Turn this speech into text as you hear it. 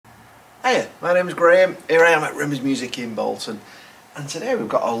Hiya, my name's Graham. Here I am at Rimmer's Music in Bolton, and today we've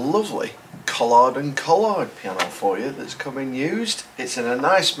got a lovely collared and collared piano for you that's come in used. It's in a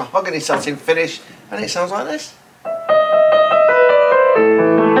nice mahogany satin finish and it sounds like this.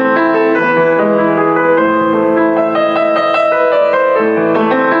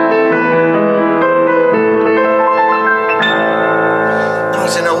 Now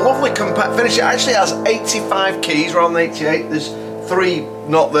it's in a lovely compact finish. It actually has 85 keys rather than 88. There's 3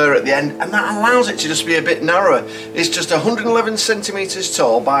 not there at the end, and that allows it to just be a bit narrower. It's just 111 centimeters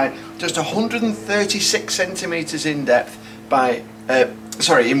tall by just 136 centimeters in depth by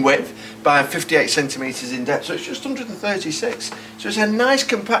in width by 58 centimeters in depth, so it's just 136. So it's a nice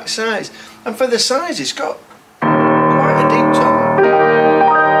compact size, and for the size it's got quite a deep tone.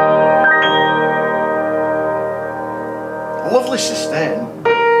 A lovely sustain.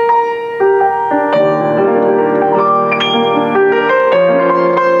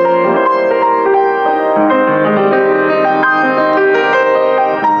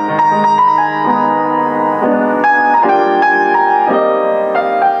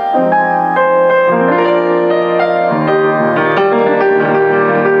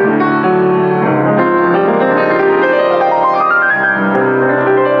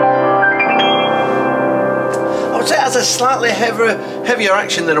 It has a slightly heavier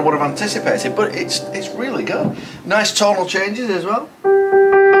action than I would have anticipated, but it's really good. Nice tonal changes as well.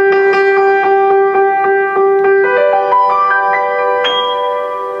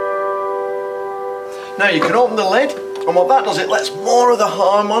 Now you can open the lid, and what that does, it lets more of the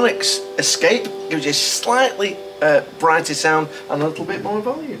harmonics escape, gives you a slightly brighter sound and a little bit more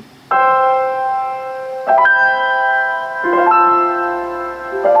volume.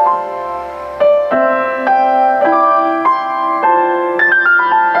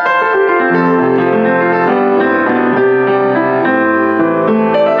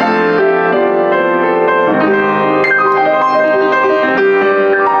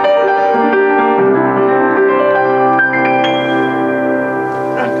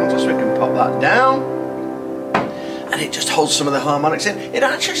 Down, and it just holds some of the harmonics in. It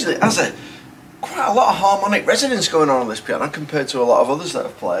actually has quite a lot of harmonic resonance going on this piano compared to a lot of others that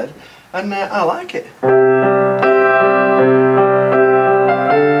I've played, and I like it.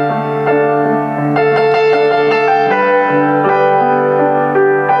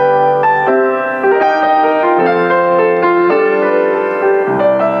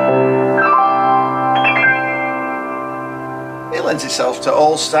 It lends itself to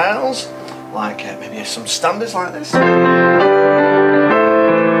all styles, like maybe some standards like this.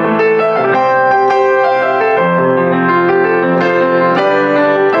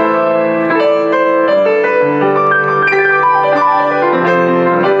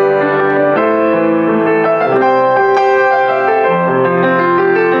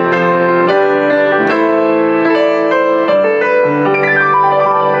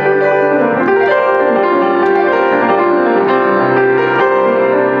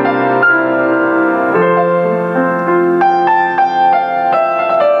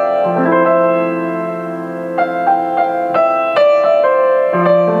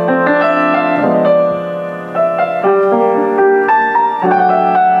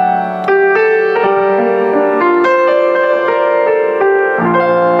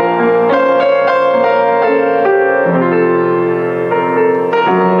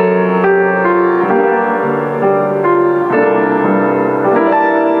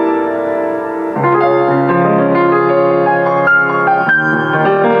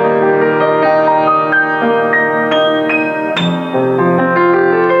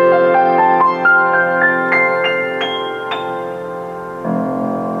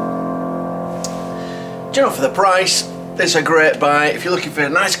 Do you know, for the price, this is a great buy. If you're looking for a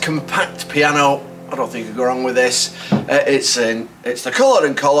nice compact piano, I don't think you could go wrong with this. It's the coloured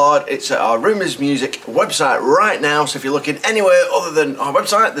and collared. It's at our Rimmer's Music website right now. So if you're looking anywhere other than our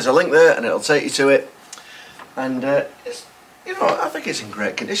website, there's a link there, and it'll take you to it. And it's, you know, I think it's in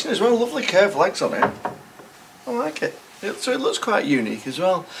great condition as well. Lovely curved legs on it. I like it. So it looks quite unique as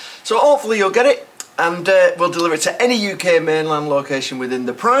well. So hopefully you'll get it. And we'll deliver it to any UK mainland location within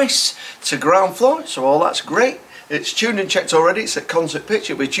the price to ground floor, so all that's great. It's tuned and checked already, it's at concert pitch,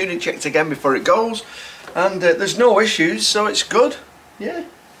 it'll be tuned and checked again before it goes, and there's no issues, so it's good. Yeah,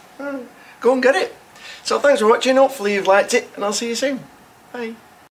 go and get it. So thanks for watching, hopefully you've liked it, and I'll see you soon. Bye.